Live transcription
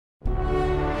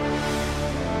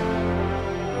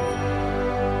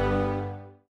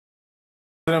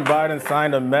President Biden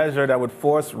signed a measure that would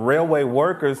force railway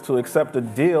workers to accept a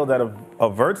deal that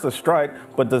averts a strike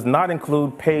but does not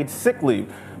include paid sick leave.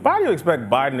 Why do you expect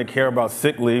Biden to care about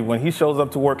sick leave when he shows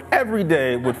up to work every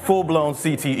day with full-blown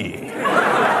CTE?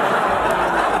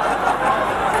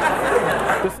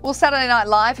 Well, Saturday Night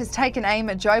Live has taken aim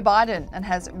at Joe Biden and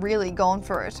has really gone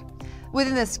for it.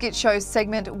 Within the skit show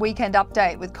segment Weekend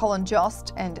Update with Colin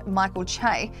Jost and Michael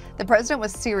Che, the president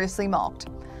was seriously mocked.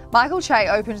 Michael Che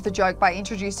opened the joke by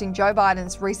introducing Joe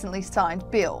Biden's recently signed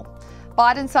bill.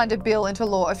 Biden signed a bill into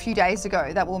law a few days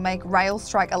ago that will make rail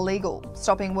strike illegal,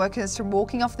 stopping workers from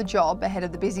walking off the job ahead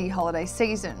of the busy holiday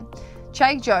season.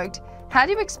 Che joked, "How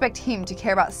do you expect him to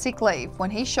care about sick leave when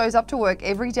he shows up to work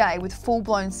every day with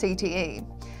full-blown CTE?"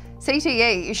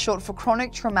 CTE is short for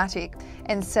chronic traumatic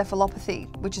encephalopathy,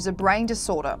 which is a brain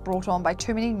disorder brought on by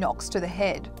too many knocks to the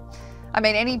head. I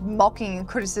mean, any mocking and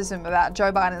criticism about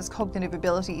Joe Biden's cognitive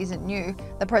ability isn't new.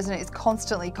 The president is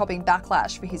constantly copping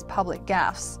backlash for his public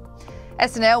gaffes.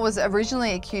 SNL was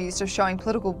originally accused of showing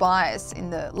political bias in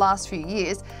the last few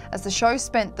years, as the show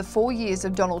spent the 4 years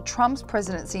of Donald Trump's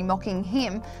presidency mocking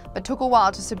him, but took a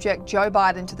while to subject Joe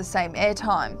Biden to the same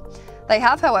airtime. They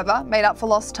have, however, made up for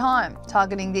lost time,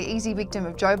 targeting the easy victim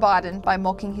of Joe Biden by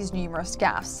mocking his numerous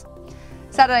gaffes.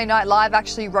 Saturday Night Live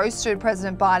actually roasted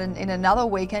President Biden in another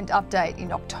Weekend Update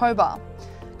in October.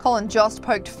 Colin Jost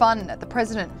poked fun at the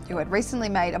president, who had recently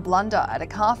made a blunder at a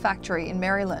car factory in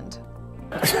Maryland.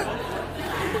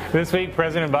 This week,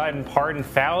 President Biden pardoned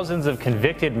thousands of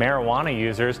convicted marijuana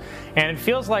users, and it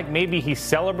feels like maybe he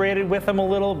celebrated with them a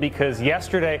little, because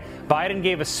yesterday, Biden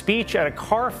gave a speech at a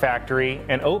car factory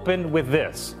and opened with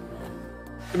this.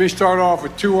 Let me start off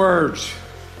with 2 words.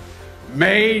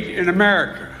 Made in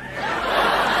America.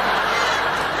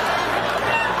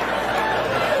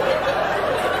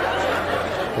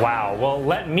 Wow, well,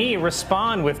 let me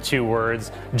respond with 2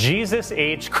 words. Jesus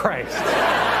H. Christ.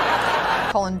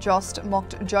 Colin Jost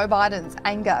mocked Joe Biden's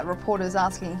anger at reporters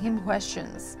asking him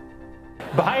questions.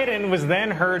 Biden was then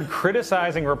heard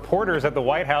criticizing reporters at the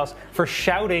White House for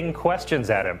shouting questions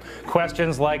at him.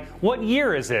 Questions like, "What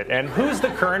year is it?" and "Who's the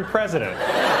current president?"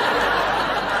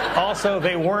 Also,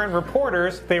 they weren't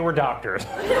reporters, they were doctors.